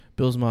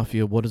Bills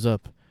Mafia, what is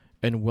up?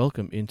 And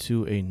welcome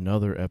into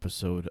another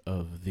episode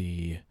of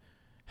the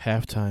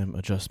Halftime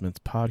Adjustments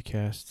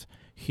podcast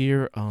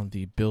here on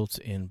the Built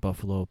in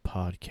Buffalo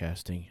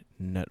Podcasting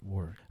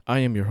Network. I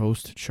am your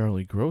host,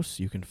 Charlie Gross.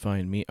 You can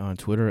find me on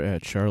Twitter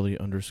at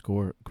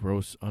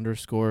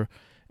Charlie_Gross_.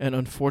 And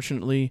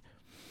unfortunately,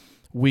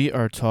 we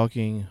are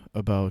talking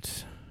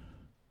about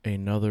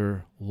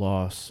another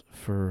loss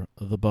for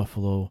the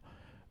Buffalo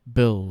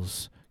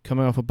Bills.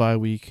 Coming off a bye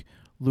week,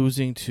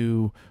 losing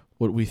to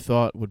what we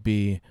thought would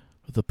be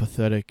the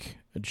pathetic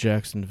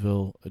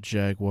Jacksonville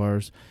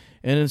Jaguars.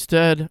 And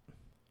instead,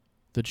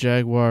 the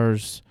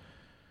Jaguars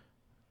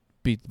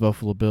beat the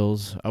Buffalo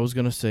Bills. I was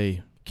going to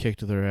say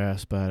kicked their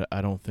ass, but I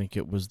don't think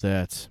it was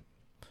that.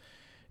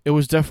 It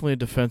was definitely a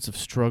defensive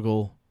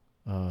struggle,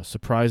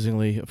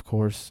 surprisingly, of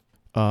course.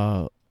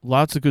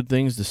 Lots of good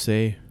things to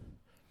say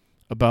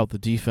about the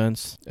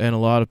defense, and a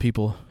lot of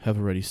people have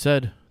already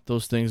said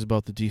those things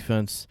about the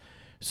defense,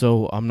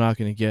 so I'm not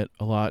going to get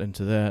a lot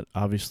into that.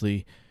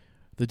 Obviously,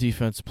 the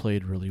defense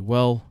played really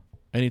well.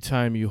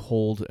 Anytime you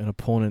hold an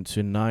opponent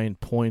to 9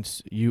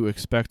 points, you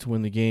expect to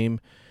win the game,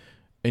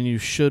 and you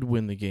should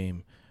win the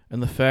game.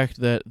 And the fact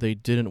that they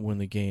didn't win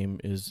the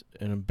game is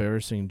an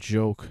embarrassing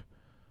joke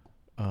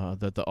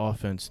that the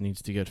offense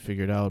needs to get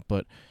figured out.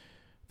 But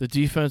the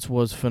defense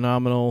was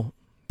phenomenal.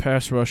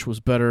 Pass rush was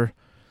better.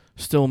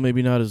 Still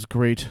maybe not as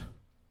great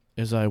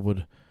as I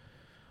would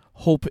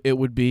hope it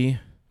would be,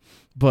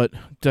 but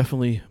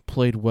definitely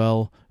played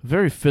well.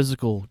 Very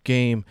physical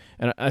game.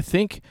 And I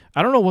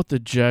don't know what the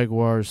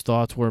Jaguars'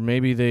 thoughts were.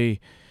 Maybe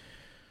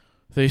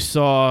they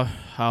saw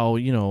how,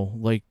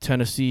 like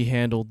Tennessee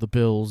handled the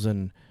Bills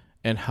and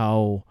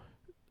how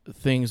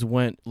things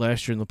went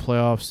last year in the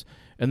playoffs,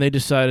 and they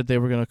decided they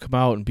were going to come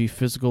out and be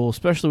physical,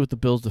 especially with the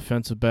Bills'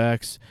 defensive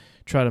backs,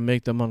 try to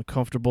make them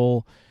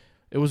uncomfortable.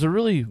 It was a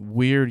really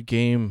weird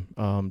game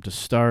to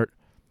start.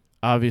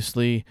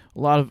 Obviously, a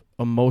lot of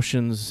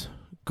emotions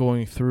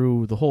going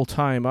through the whole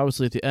time.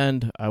 Obviously, at the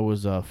end, I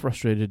was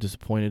frustrated,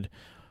 disappointed.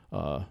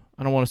 I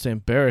don't want to say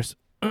embarrassed.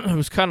 It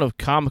was kind of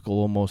comical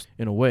almost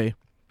in a way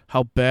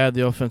how bad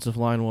the offensive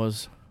line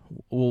was.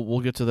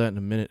 We'll get to that in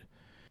a minute.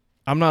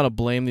 I'm not a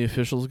blame the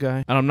officials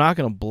guy, and I'm not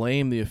going to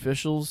blame the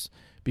officials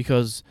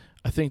because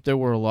I think there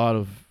were a lot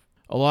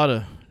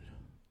of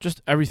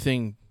just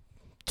everything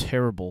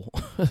terrible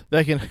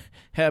that can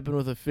happen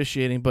with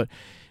officiating. But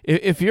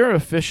if you're an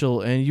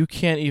official and you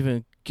can't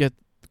even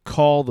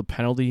call the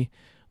penalty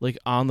like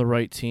on the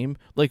right team,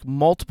 like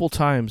multiple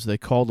times they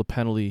called the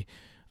penalty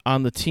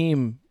on the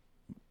team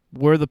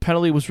where the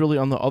penalty was really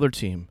on the other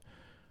team.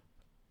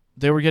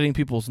 They were getting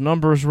people's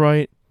numbers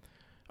right.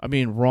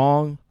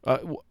 Wrong.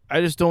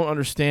 I just don't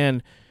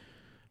understand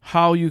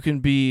how you can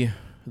be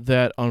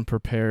that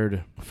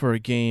unprepared for a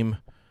game.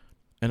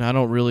 And I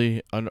don't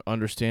really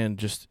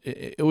understand.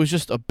 It was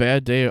just a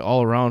bad day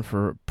all around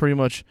for pretty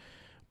much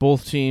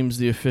both teams,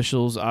 the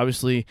officials.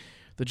 Obviously,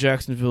 the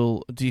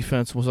Jacksonville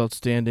defense was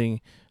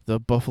outstanding. The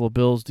Buffalo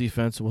Bills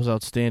defense was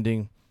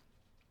outstanding.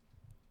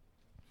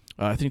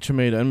 I think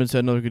Tremaine Edmonds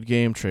had another good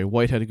game. Trey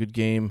White had a good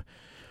game.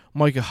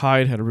 Micah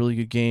Hyde had a really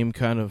good game.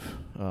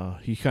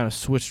 He kind of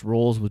switched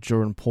roles with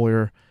Jordan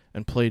Poyer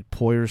and played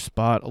Poyer's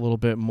spot a little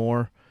bit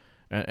more.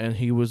 And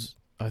he was,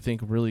 I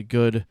think, really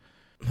good.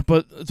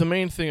 But the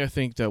main thing I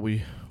think that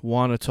we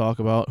want to talk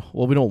about,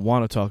 well, we don't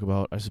want to talk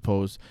about, I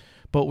suppose,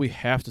 but we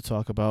have to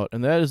talk about,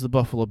 and that is the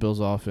Buffalo Bills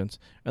offense.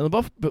 And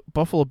the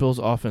Buffalo Bills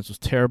offense was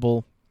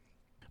terrible.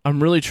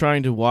 I'm really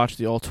trying to watch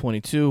the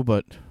All-22,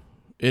 but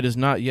it is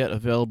not yet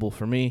available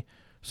for me,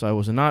 so I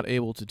was not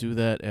able to do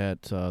that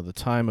at the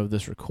time of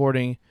this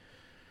recording.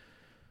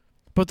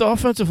 But the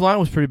offensive line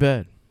was pretty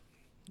bad,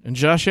 and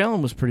Josh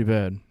Allen was pretty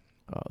bad.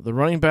 The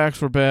running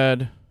backs were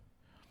bad.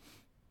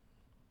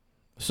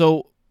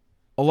 So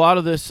a lot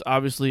of this,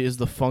 obviously, is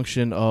the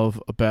function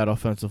of a bad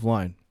offensive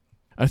line.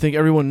 I think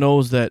everyone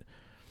knows that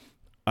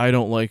I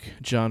don't like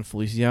John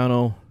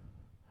Feliciano.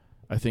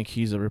 I think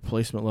he's a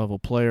replacement-level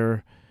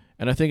player.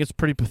 And I think it's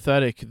pretty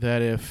pathetic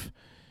that if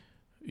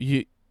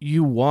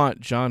you want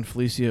John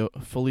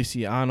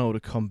Feliciano to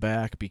come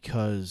back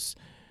because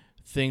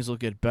things will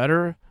get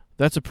better,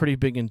 that's a pretty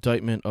big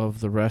indictment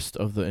of the rest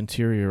of the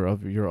interior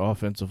of your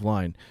offensive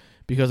line.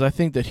 Because I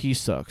think that he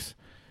sucks.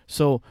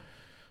 So,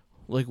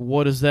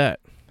 what is that?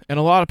 And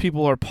a lot of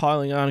people are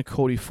piling on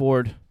Cody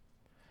Ford.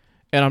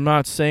 And I'm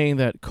not saying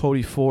that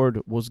Cody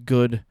Ford was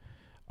good.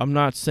 I'm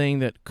not saying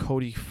that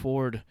Cody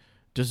Ford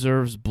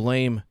deserves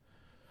blame.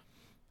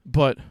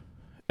 But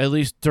at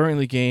least during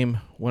the game,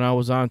 when I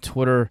was on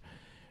Twitter,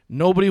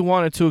 nobody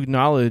wanted to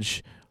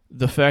acknowledge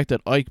the fact that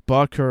Ike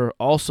Boettger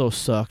also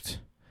sucked,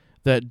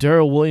 that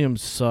Darrell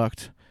Williams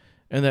sucked,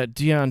 and that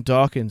Dion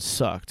Dawkins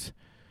sucked.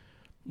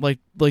 Like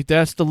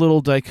that's the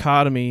little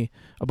dichotomy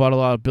about a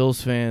lot of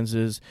Bills fans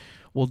is,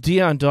 well,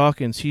 Dion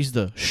Dawkins, he's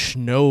the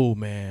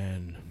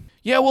snowman.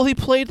 Yeah, well, he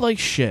played like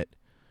shit.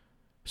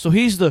 So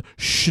he's the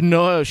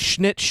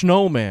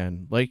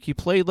snowman. Like, he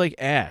played like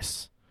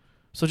ass.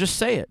 So just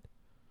say it.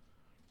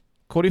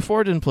 Cody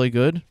Ford didn't play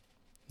good.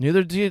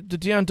 Neither did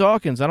Dion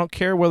Dawkins. I don't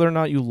care whether or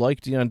not you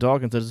like Dion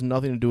Dawkins. That has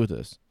nothing to do with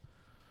this.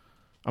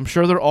 I'm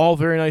sure they're all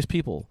very nice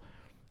people.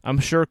 I'm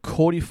sure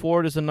Cody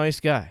Ford is a nice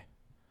guy.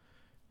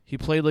 He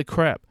played like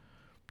crap.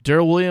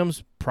 Darrell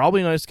Williams,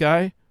 probably a nice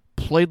guy,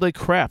 played like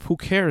crap. Who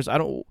cares?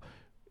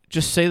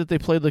 Just say that they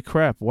played like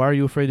crap. Why are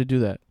you afraid to do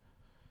that?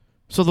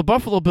 So the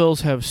Buffalo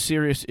Bills have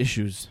serious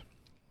issues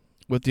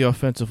with the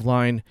offensive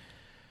line.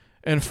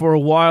 And for a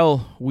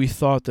while, we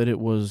thought that it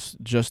was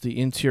just the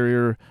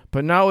interior,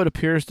 but now it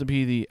appears to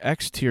be the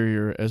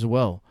exterior as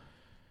well.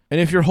 And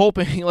if you're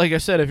hoping, like I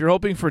said, if you're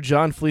hoping for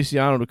John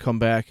Feliciano to come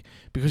back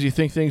because you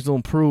think things will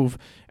improve,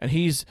 and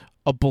he's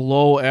a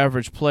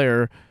below-average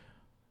player,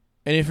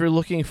 and if you're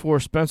looking for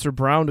Spencer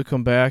Brown to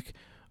come back,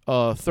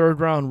 a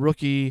third-round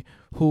rookie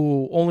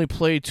who only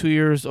played 2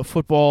 years of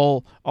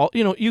football,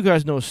 you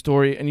guys know his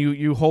story, and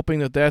you hoping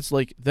that's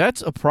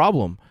a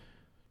problem.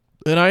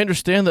 And I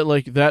understand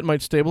that that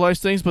might stabilize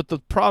things, but the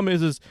problem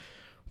is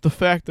the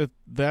fact that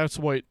that's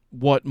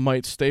what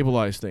might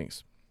stabilize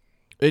things.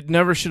 It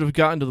never should have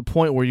gotten to the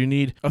point where you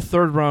need a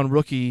third-round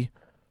rookie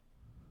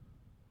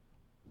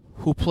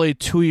who played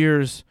 2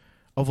 years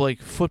of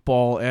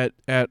football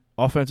at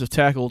offensive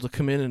tackle to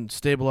come in and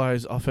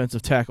stabilize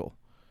offensive tackle,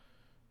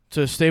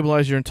 to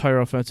stabilize your entire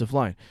offensive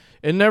line.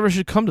 It never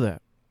should come to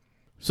that.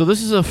 So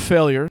this is a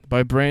failure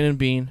by Brandon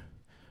Beane,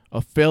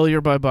 a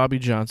failure by Bobby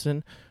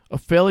Johnson, a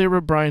failure by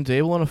Brian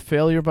Daboll, and a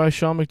failure by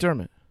Sean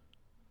McDermott.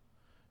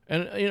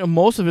 And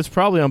most of it's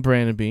probably on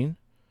Brandon Beane.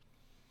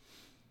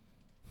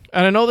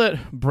 And I know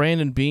that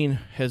Brandon Beane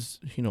has,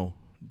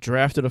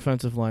 drafted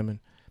offensive linemen.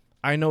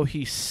 I know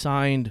he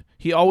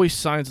always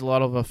signs a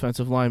lot of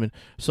offensive linemen.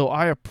 So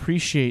I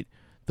appreciate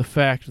the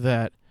fact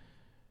that,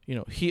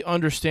 he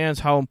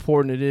understands how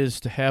important it is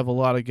to have a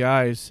lot of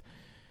guys,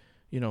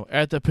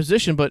 at the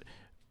position. But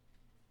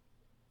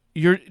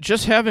you're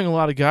just having a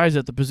lot of guys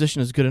at the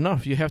position is good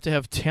enough. You have to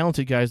have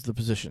talented guys at the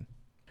position.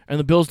 And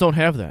the Bills don't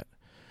have that.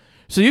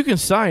 So you can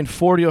sign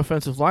 40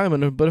 offensive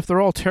linemen, but if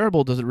they're all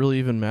terrible, does it really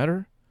even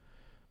matter?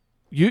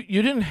 You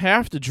didn't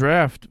have to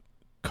draft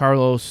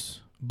Carlos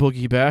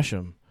Boogie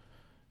Basham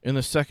in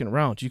the second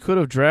round. You could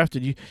have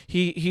drafted.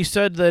 He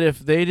said that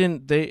if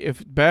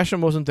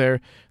Basham wasn't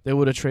there, they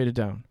would have traded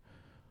down,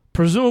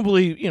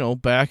 presumably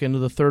back into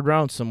the third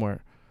round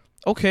somewhere.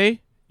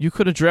 Okay, you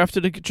could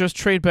have just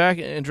trade back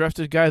and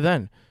drafted a guy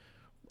then.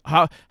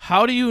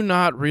 How do you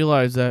not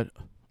realize that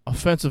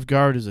offensive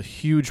guard is a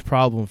huge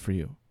problem for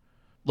you?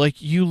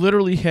 You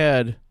literally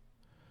had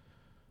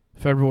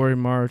February,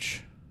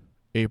 March,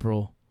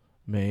 April,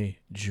 May,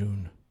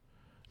 June,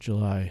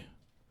 July,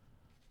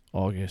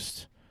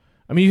 August.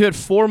 I mean, you had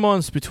 4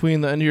 months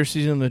between the end of your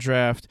season and the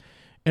draft,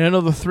 and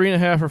another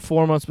 3.5 or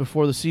 4 months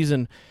before the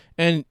season,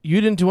 and you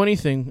didn't do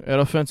anything at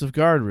offensive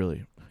guard,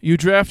 really. You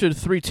drafted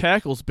 3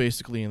 tackles,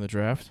 basically, in the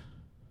draft,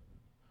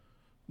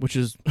 which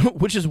is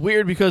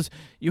weird because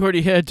you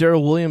already had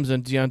Darrell Williams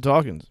and Deion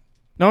Dawkins.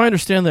 Now, I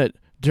understand that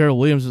Darrell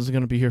Williams isn't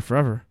going to be here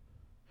forever,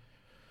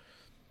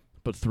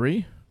 but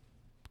 3?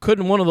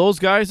 Couldn't one of those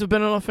guys have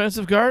been an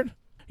offensive guard?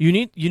 You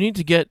need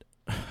to get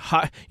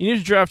high. You need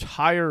to draft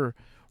higher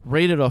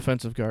rated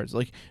offensive guards.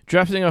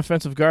 Drafting an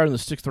offensive guard in the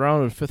 6th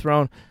round or 5th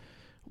round,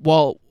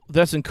 while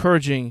that's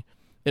encouraging,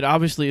 it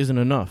obviously isn't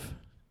enough.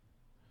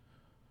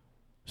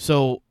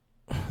 So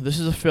this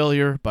is a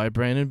failure by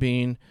Brandon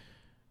Beane,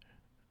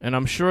 and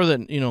I'm sure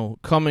that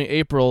coming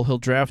April he'll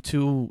draft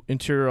 2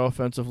 interior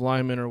offensive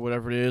linemen or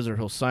whatever it is, or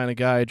he'll sign a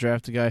guy,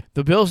 draft a guy.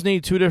 The Bills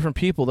need 2 different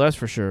people, that's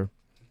for sure.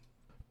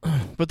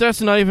 But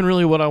that's not even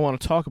really what I want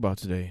to talk about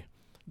today.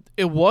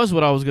 It was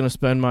what I was going to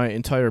spend my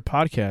entire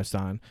podcast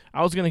on.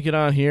 I was going to get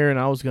on here and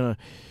I was going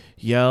to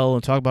yell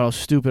and talk about how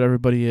stupid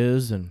everybody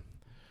is and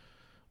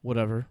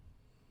whatever.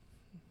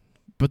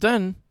 But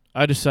then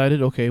I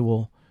decided, okay,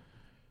 well,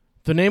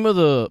 the name of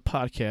the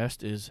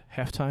podcast is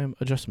Halftime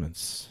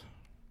Adjustments.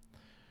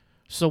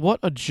 So what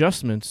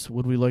adjustments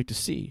would we like to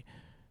see?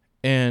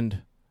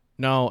 And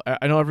now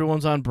I know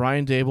everyone's on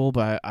Brian Daboll,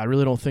 but I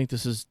really don't think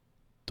this is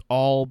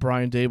all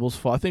Brian Daboll's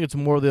fault. I think it's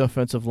more the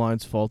offensive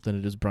line's fault than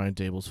it is Brian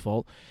Daboll's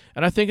fault.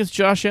 And I think it's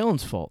Josh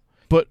Allen's fault.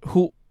 But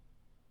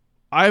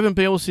I haven't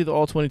been able to see the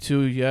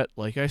All-22 yet,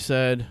 like I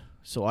said,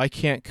 so I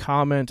can't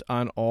comment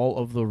on all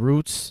of the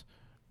routes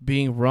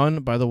being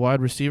run by the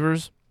wide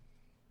receivers.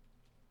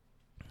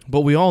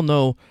 But we all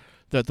know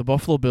that the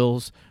Buffalo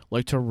Bills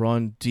like to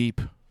run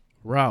deep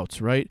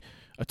routes, right?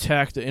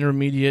 Attack the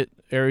intermediate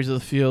areas of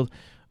the field,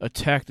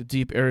 attack the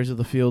deep areas of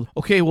the field.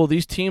 Okay, well,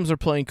 these teams are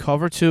playing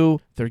cover 2.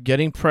 They're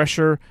getting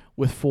pressure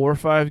with 4 or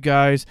 5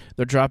 guys.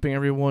 They're dropping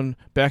everyone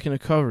back into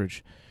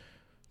coverage.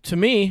 To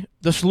me,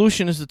 the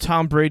solution is to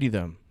Tom Brady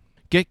them.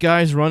 Get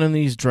guys running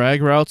these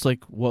drag routes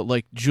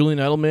like Julian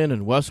Edelman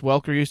and Wes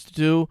Welker used to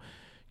do.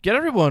 Get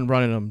everyone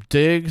running them.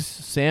 Diggs,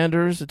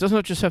 Sanders. It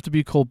doesn't just have to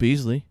be Cole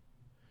Beasley.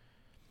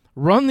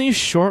 Run these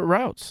short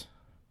routes.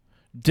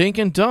 Dink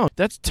and dunk.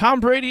 Tom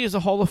Brady is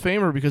a Hall of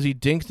Famer because he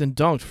dinked and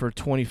dunked for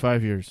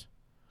 25 years.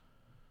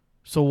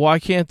 So why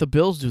can't the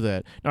Bills do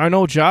that? Now, I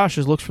know Josh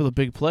looks for the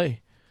big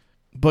play,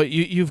 but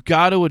you've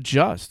got to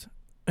adjust.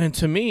 And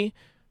to me,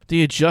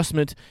 the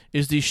adjustment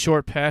is these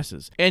short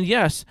passes. And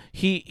yes,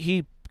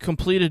 he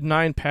completed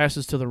 9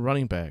 passes to the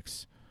running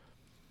backs.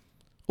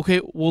 Okay,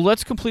 well,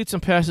 let's complete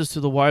some passes to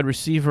the wide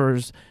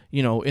receivers,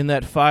 in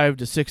that 5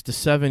 to 6 to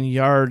 7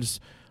 yards,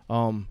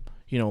 from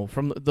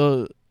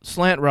the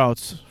slant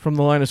routes from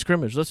the line of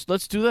scrimmage.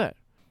 Let's do that.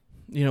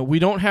 We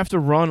don't have to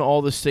run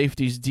all the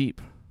safeties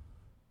deep.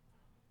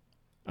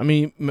 I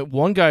mean,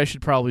 one guy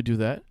should probably do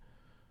that.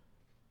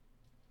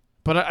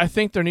 But I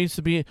think there needs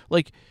to be,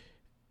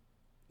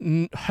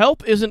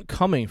 help isn't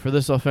coming for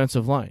this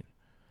offensive line.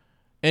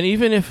 And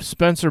even if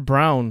Spencer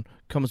Brown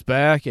comes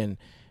back and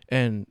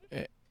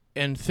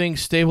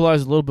things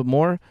stabilize a little bit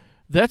more,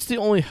 that's the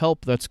only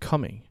help that's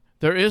coming.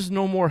 There is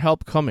no more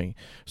help coming.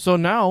 So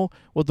now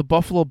what the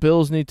Buffalo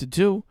Bills need to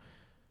do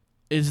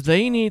is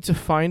they need to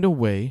find a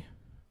way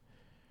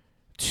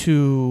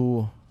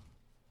to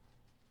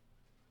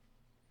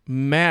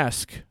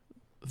mask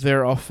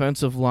their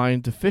offensive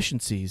line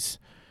deficiencies.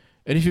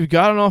 And if you've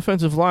got an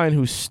offensive line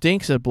who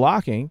stinks at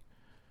blocking,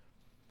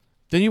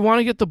 then you want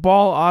to get the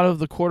ball out of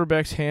the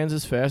quarterback's hands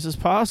as fast as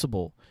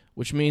possible,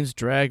 which means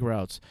drag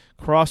routes,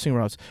 crossing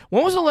routes.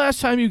 When was the last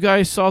time you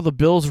guys saw the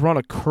Bills run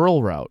a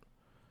curl route?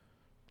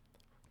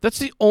 That's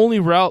the only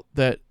route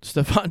that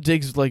Stephon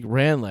Diggs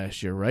ran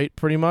last year, right?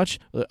 Pretty much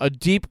a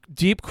deep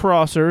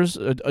crossers,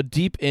 a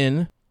deep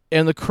in,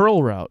 and the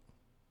curl route.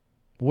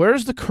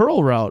 Where's the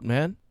curl route,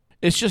 man?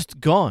 It's just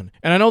gone.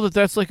 And I know that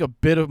that's a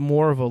bit of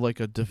more of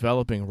a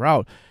developing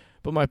route,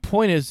 but my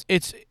point is,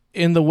 it's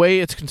in the way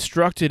it's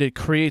constructed, it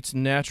creates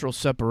natural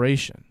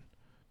separation.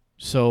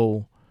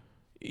 So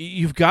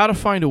you've got to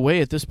find a way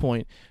at this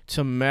point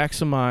to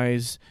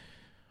maximize,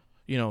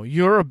 you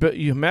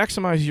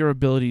maximize your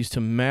abilities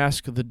to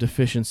mask the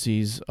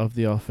deficiencies of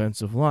the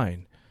offensive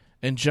line.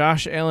 And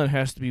Josh Allen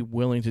has to be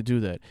willing to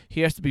do that.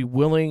 He has to be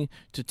willing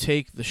to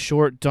take the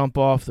short dump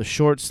off, the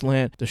short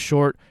slant, the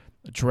short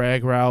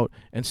drag route,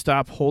 and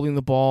stop holding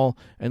the ball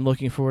and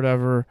looking for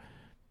whatever,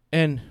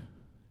 and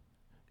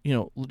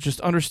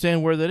just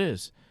understand where that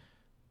is.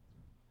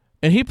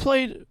 And he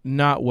played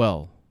not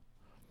well.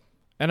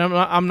 And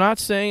I'm not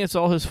saying it's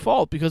all his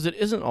fault, because it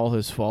isn't all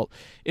his fault.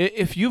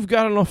 If you've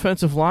got an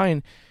offensive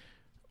line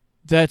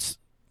that's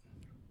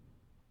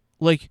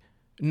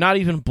not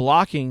even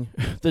blocking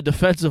the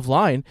defensive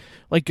line,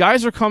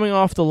 guys are coming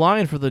off the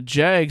line for the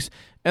Jags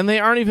and they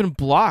aren't even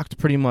blocked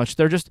pretty much.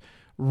 They're just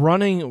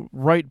running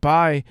right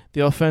by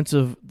the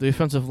offensive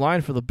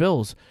line for the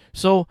Bills.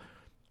 So,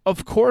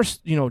 of course,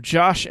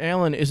 Josh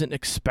Allen isn't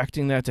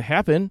expecting that to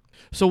happen.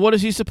 So what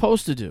is he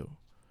supposed to do?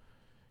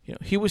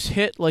 He was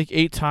hit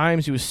 8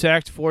 times. He was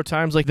sacked 4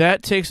 times.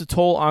 That takes a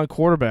toll on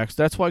quarterbacks.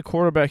 That's why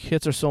quarterback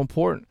hits are so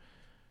important.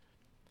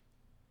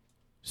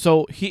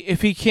 So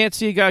if he can't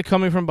see a guy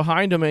coming from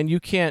behind him and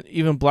you can't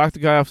even block the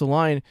guy off the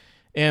line,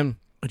 and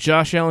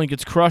Josh Allen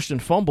gets crushed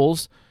and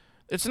fumbles,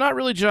 it's not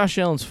really Josh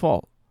Allen's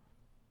fault.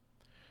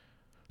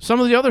 Some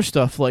of the other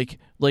stuff, like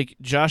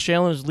Josh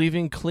Allen is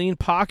leaving clean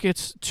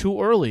pockets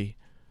too early,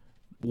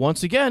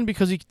 once again,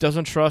 because he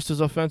doesn't trust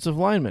his offensive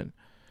linemen.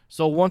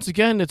 So once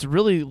again, it's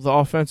really the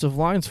offensive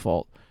line's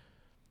fault.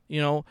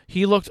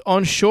 He looked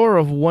unsure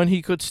of when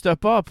he could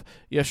step up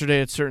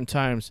yesterday at certain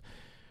times.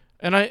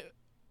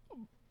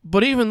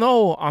 But even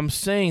though I'm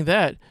saying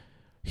that,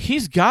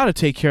 he's got to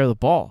take care of the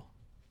ball.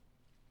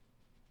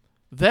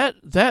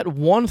 That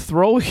one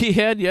throw he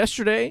had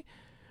yesterday,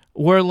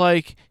 where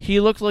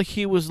he looked like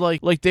he was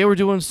like they were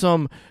doing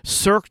some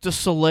Cirque du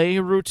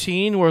Soleil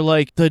routine, where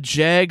the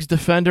Jags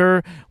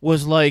defender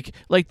was like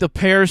the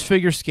pairs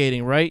figure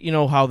skating, right? You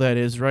know how that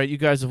is, right? You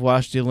guys have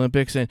watched the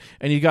Olympics, and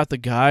you got the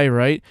guy,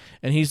 right?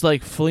 And he's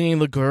flinging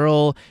the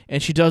girl,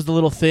 and she does the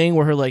little thing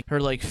where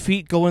her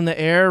feet go in the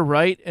air,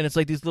 right? And it's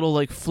these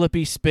little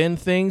flippy spin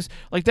things.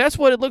 That's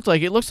what it looked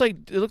like. It looked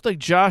like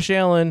Josh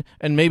Allen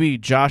and maybe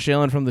Josh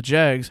Allen from the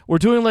Jags were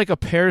doing a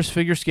pairs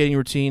figure skating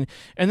routine,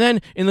 and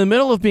then in the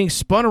middle of being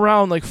spun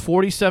around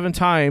 47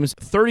 times,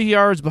 30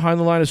 yards behind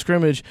the line of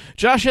scrimmage,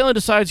 Josh Allen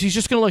decides he's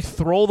just going to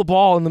throw the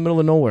ball in the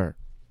middle of nowhere.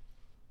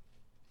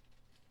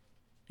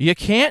 You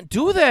can't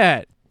do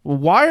that.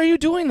 Why are you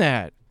doing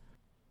that?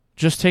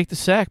 Just take the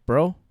sack,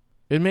 bro.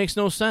 It makes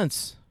no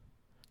sense.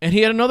 And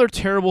he had another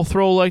terrible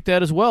throw like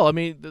that as well. I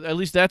mean, at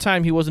least that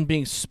time he wasn't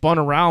being spun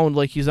around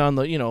like he's on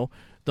the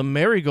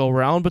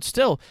merry-go-round, but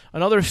still,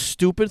 another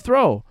stupid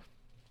throw.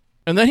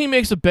 And then he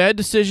makes a bad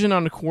decision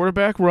on a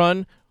quarterback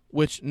run,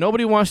 which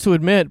nobody wants to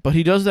admit, but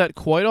he does that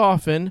quite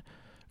often.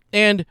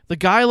 And the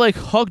guy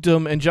hugged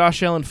him, and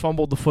Josh Allen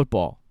fumbled the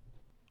football.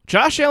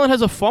 Josh Allen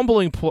has a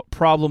fumbling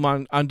problem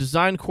on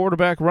designed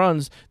quarterback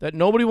runs that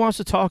nobody wants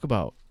to talk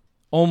about.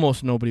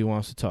 Almost nobody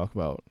wants to talk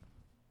about.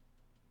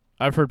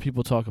 I've heard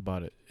people talk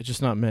about it. It's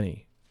just not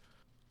many.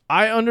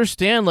 I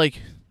understand,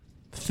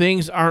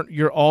 things aren't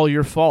all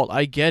your fault.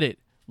 I get it.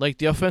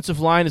 The offensive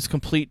line is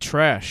complete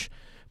trash.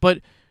 But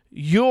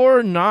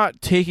you're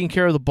not taking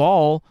care of the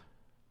ball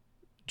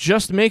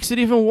just makes it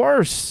even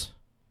worse.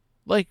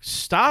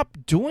 Stop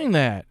doing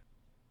that.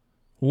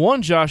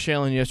 One Josh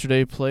Allen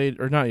yesterday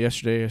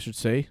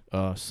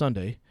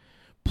Sunday,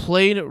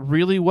 played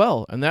really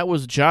well, and that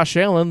was Josh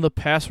Allen, the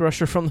pass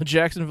rusher from the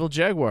Jacksonville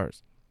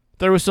Jaguars.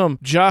 There was some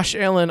Josh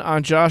Allen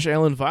on Josh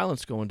Allen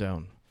violence going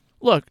down.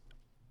 Look,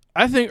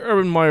 I think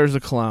Urban Meyer's a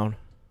clown.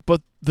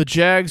 But the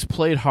Jags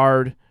played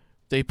hard.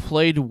 They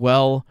played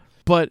well.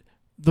 But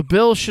the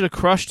Bills should have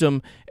crushed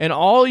them. And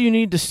all you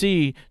need to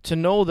see to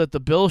know that the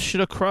Bills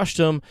should have crushed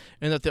them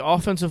and that the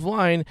offensive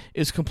line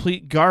is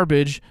complete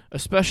garbage,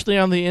 especially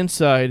on the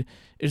inside,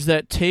 is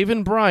that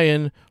Taven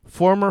Bryan,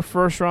 former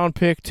first-round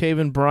pick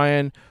Taven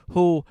Bryan,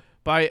 who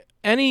by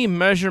any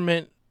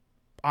measurement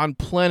on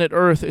planet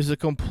Earth is a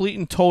complete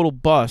and total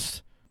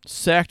bust,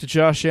 sacked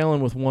Josh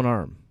Allen with one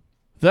arm.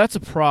 That's a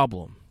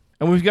problem.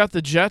 And we've got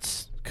the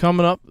Jets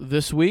coming up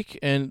this week,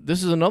 and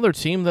this is another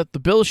team that the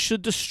Bills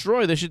should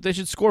destroy. They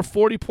should score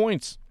 40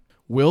 points.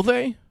 Will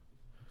they?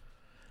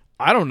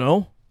 I don't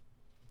know.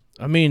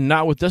 I mean,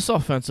 not with this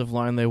offensive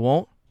line, they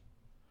won't.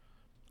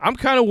 I'm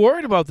kind of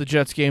worried about the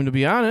Jets game, to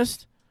be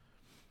honest.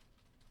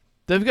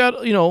 They've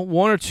got,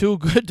 one or two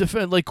good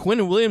defense. Like,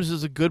 Quinn Williams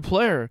is a good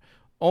player.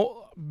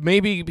 Oh,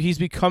 maybe he's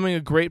becoming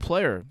a great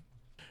player.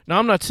 Now,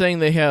 I'm not saying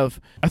they have.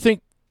 I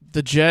think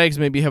the Jags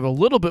maybe have a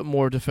little bit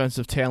more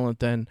defensive talent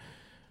than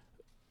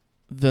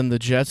the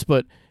Jets,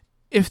 but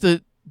if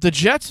the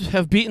Jets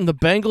have beaten the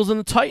Bengals and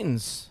the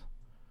Titans,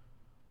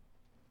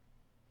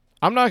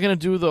 I'm not going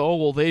to do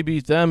the, they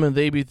beat them and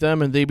they beat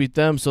them and they beat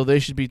them, so they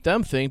should beat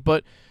them thing,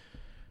 but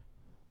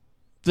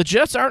the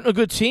Jets aren't a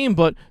good team,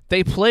 but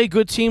they play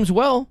good teams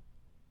well.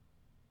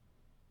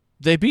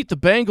 They beat the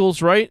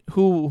Bengals, right,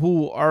 who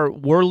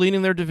were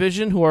leading their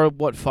division, who are,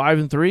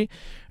 5-3,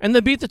 and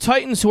they beat the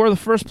Titans, who are the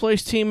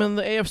first-place team in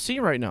the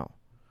AFC right now.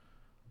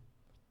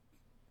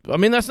 I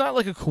mean, that's not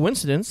like a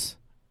coincidence.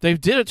 They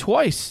did it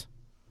twice.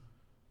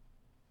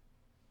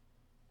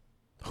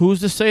 Who's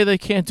to say they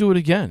can't do it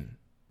again?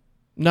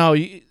 Now,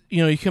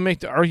 you can make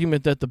the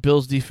argument that the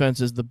Bills'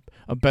 defense is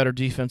a better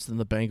defense than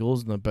the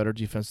Bengals and a better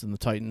defense than the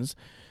Titans.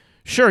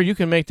 Sure, you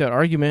can make that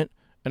argument,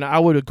 and I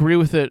would agree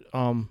with it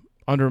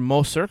under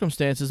most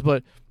circumstances,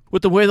 but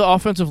with the way the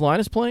offensive line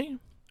is playing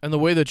and the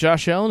way that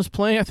Josh Allen is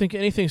playing, I think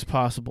anything's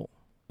possible.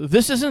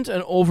 This isn't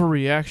an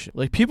overreaction.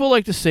 Like, people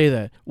like to say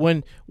that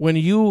when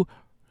you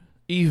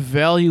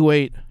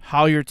evaluate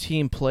how your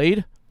team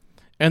played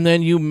and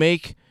then you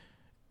make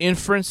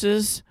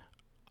inferences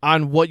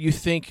on what you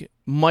think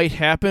might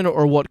happen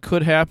or what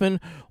could happen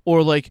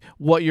or like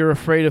what you're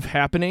afraid of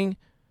happening,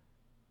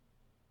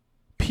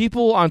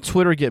 people on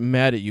Twitter get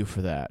mad at you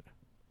for that.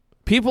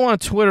 People on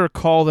Twitter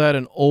call that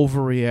an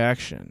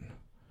overreaction.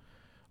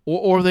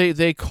 Or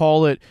they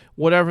call it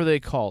whatever they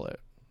call it.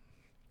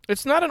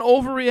 It's not an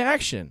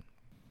overreaction.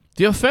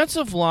 The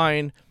offensive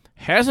line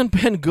hasn't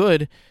been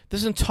good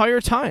this entire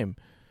time.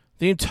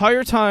 The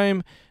entire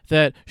time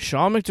that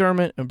Sean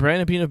McDermott and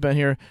Brandon Beane have been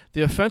here,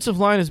 the offensive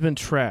line has been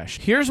trash.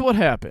 Here's what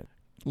happened.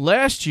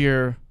 Last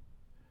year,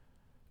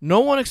 no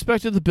one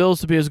expected the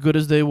Bills to be as good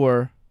as they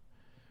were.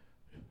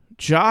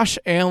 Josh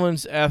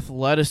Allen's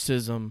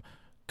athleticism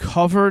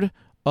covered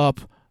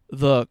up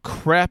the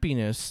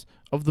crappiness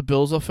of the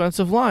Bills'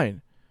 offensive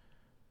line.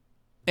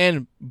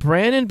 And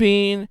Brandon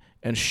Beane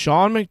and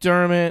Sean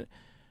McDermott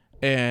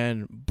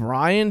and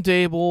Brian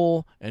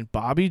Dable and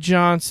Bobby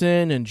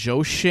Johnson and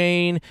Joe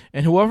Shane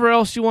and whoever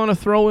else you want to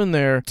throw in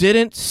there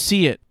didn't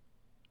see it.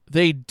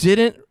 They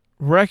didn't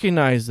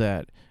recognize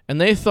that. And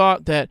they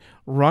thought that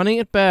running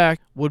it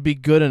back would be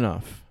good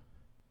enough.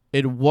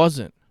 It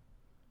wasn't.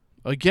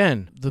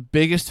 Again, the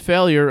biggest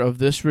failure of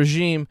this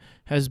regime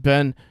has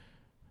been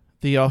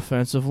the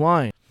offensive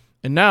line.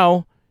 And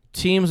now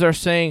teams are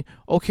saying,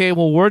 okay,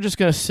 well, we're just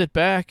going to sit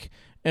back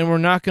and we're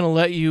not going to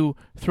let you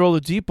throw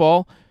the deep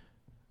ball.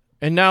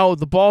 And now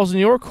the ball's in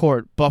your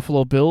court,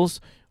 Buffalo Bills.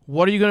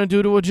 What are you going to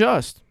do to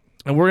adjust?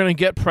 And we're going to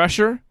get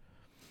pressure.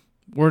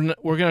 We're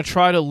going to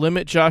try to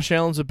limit Josh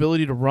Allen's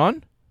ability to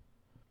run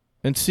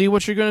and see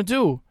what you're going to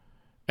do.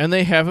 And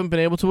they haven't been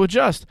able to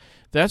adjust.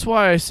 That's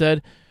why I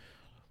said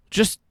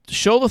just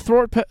throw the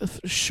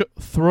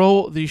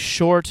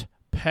short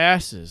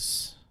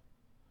passes.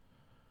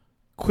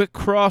 Quick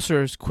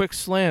crossers, quick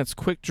slants,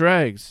 quick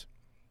drags.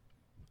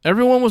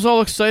 Everyone was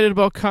all excited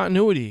about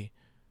continuity.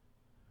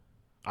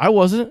 I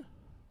wasn't.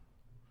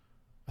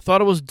 I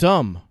thought it was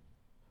dumb.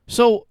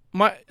 So,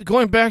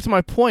 going back to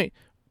my point,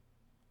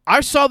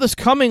 I saw this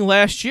coming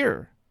last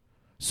year.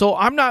 So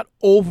I'm not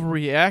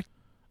overreacting.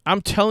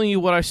 I'm telling you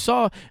what I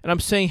saw, and I'm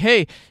saying,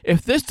 hey,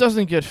 if this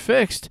doesn't get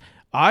fixed,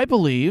 I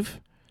believe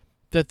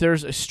that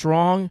there's a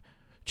strong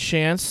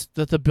chance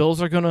that the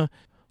Bills are going to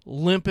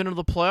limp into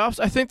the playoffs.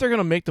 I think they're going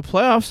to make the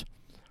playoffs.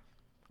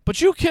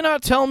 But you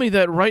cannot tell me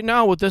that right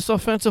now with this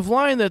offensive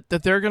line that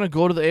they're going to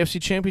go to the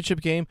AFC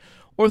Championship game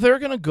or they're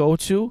going to go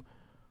to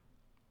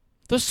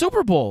the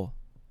Super Bowl.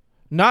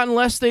 Not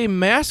unless they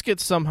mask it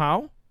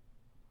somehow.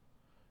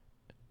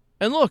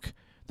 And look,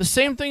 the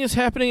same thing is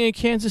happening in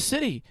Kansas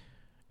City.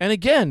 And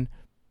again,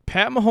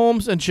 Pat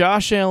Mahomes and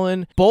Josh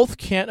Allen both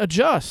can't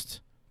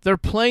adjust. They're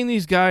playing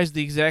these guys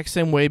the exact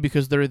same way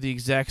because they're the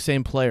exact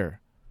same player.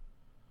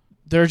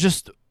 They're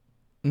just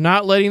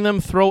not letting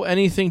them throw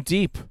anything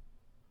deep.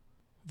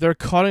 They're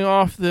cutting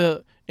off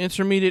the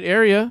intermediate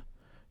area,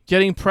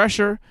 getting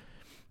pressure,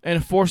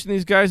 and forcing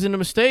these guys into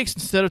mistakes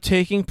instead of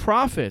taking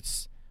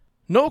profits.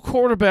 No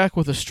quarterback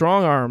with a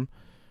strong arm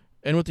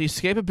and with the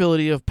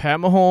escapability of Pat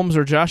Mahomes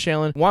or Josh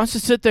Allen, wants to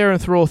sit there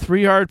and throw a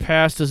 3-yard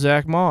pass to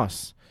Zach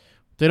Moss.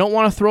 They don't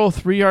want to throw a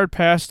 3-yard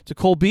pass to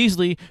Cole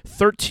Beasley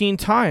 13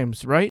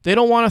 times, right? They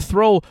don't want to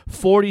throw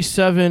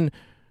 47,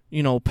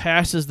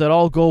 passes that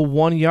all go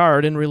 1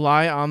 yard and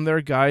rely on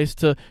their guys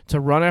to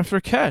run after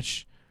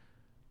catch.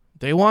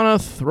 They want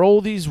to throw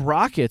these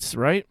rockets,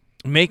 right?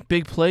 Make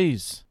big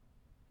plays.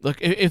 Look,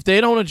 if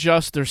they don't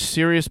adjust, there's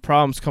serious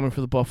problems coming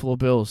for the Buffalo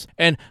Bills.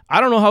 And I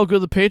don't know how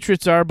good the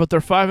Patriots are, but they're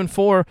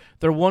 5-4.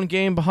 They're one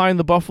game behind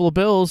the Buffalo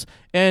Bills,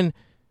 and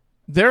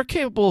they're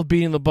capable of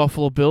beating the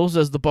Buffalo Bills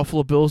as the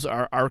Buffalo Bills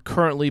are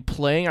currently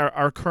playing,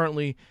 are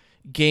currently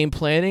game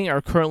planning,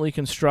 are currently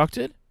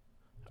constructed.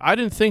 I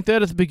didn't think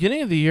that at the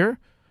beginning of the year,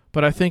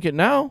 but I think it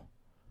now.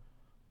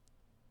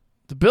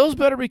 The Bills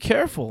better be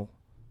careful.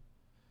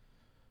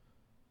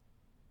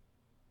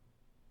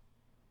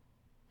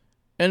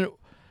 And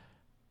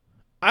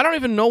I don't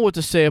even know what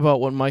to say about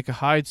what Micah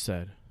Hyde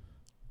said.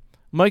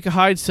 Micah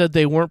Hyde said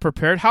they weren't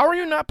prepared. How are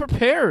you not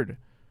prepared?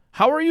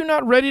 How are you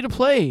not ready to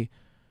play?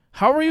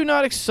 How are you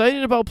not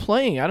excited about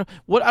playing? I don't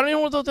even know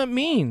what that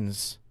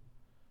means.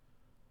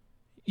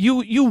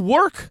 You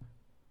work.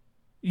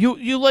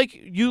 You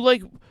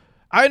like.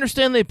 I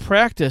understand they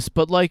practice,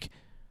 but like,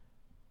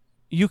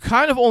 you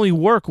kind of only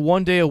work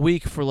 1 day a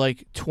week for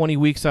like 20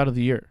 weeks out of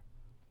the year.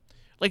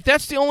 Like,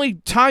 that's the only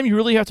time you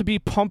really have to be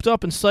pumped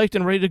up and psyched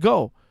and ready to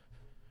go.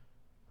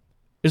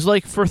 Is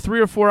like for 3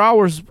 or 4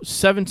 hours,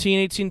 17,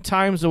 18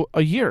 times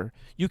a year.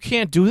 You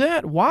can't do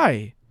that?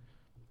 Why?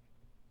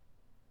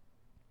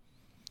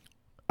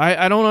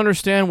 I don't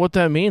understand what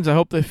that means. I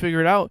hope they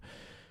figure it out.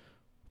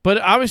 But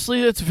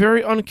obviously, that's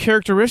very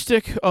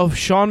uncharacteristic of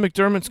Sean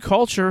McDermott's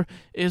culture,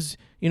 is,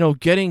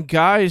 getting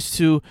guys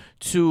to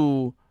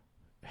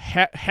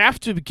have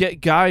to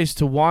get guys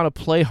to want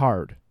to play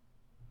hard.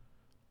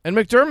 And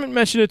McDermott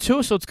mentioned it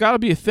too, so it's got to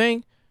be a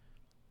thing.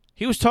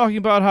 He was talking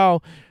about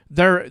how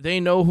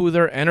they know who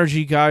their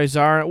energy guys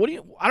are.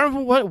 I don't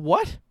know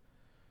what?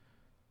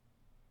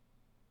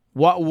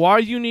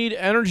 Why do you need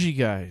energy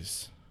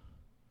guys?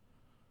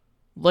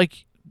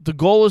 Like, the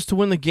goal is to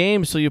win the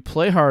game, so you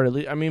play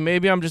hard. I mean,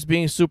 maybe I'm just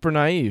being super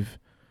naive.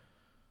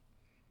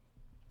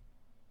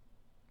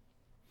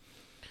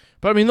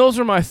 But, I mean, those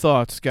are my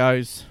thoughts,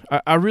 guys.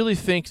 I really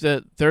think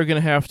that they're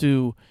going to have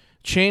to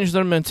change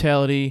their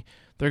mentality.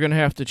 They're going to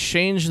have to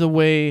change the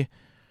way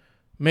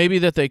maybe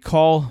that they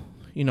call,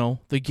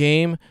 the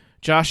game.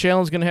 Josh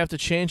Allen's going to have to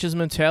change his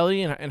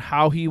mentality and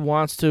how he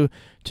wants to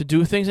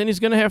do things, and he's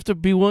going to have to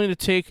be willing to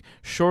take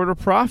shorter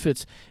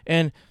profits.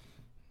 And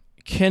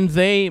can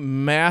they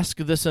mask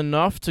this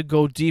enough to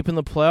go deep in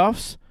the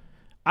playoffs?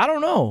 I don't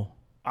know.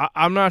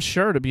 I'm not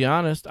sure, to be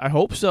honest. I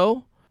hope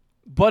so.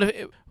 But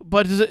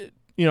is it,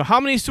 how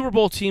many Super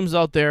Bowl teams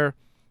out there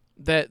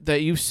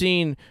that you've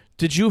seen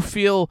did you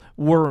feel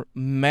were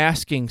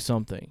masking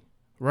something,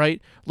 right?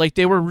 Like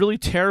they were really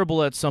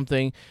terrible at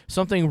something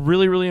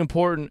really, really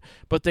important,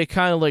 but they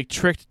kind of like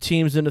tricked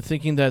teams into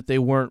thinking that they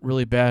weren't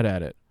really bad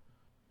at it.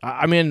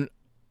 I mean,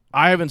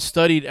 I haven't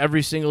studied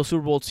every single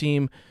Super Bowl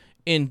team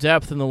in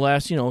depth in the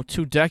last,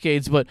 2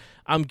 decades, but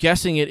I'm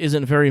guessing it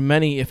isn't very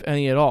many, if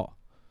any at all.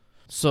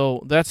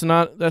 So that's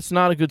not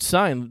a good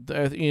sign.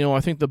 I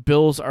think the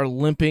Bills are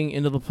limping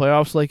into the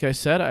playoffs, like I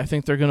said. I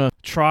think they're going to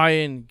try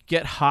and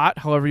get hot,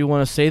 however you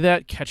want to say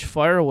that, catch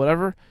fire or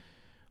whatever.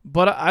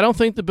 But I don't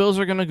think the Bills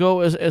are going to go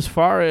as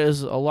far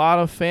as a lot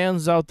of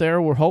fans out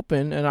there were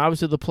hoping, and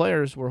obviously the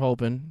players were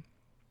hoping.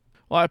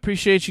 Well, I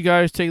appreciate you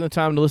guys taking the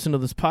time to listen to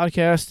this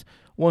podcast.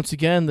 Once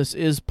again, this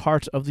is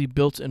part of the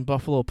Built in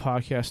Buffalo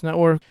Podcast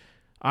Network.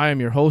 I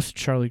am your host,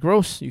 Charlie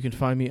Gross. You can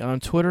find me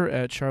on Twitter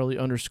at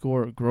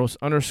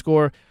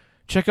Charlie_Gross_.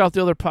 Check out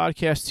the other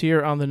podcasts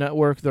here on the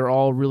network. They're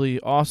all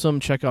really awesome.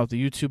 Check out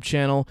the YouTube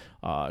channel.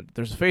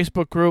 There's a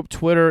Facebook group,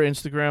 Twitter,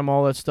 Instagram,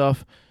 all that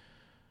stuff.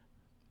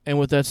 And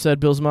with that said,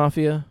 Bills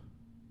Mafia,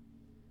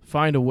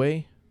 find a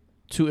way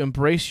to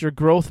embrace your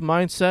growth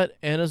mindset.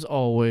 And as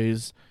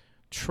always,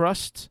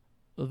 trust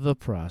the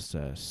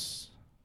process.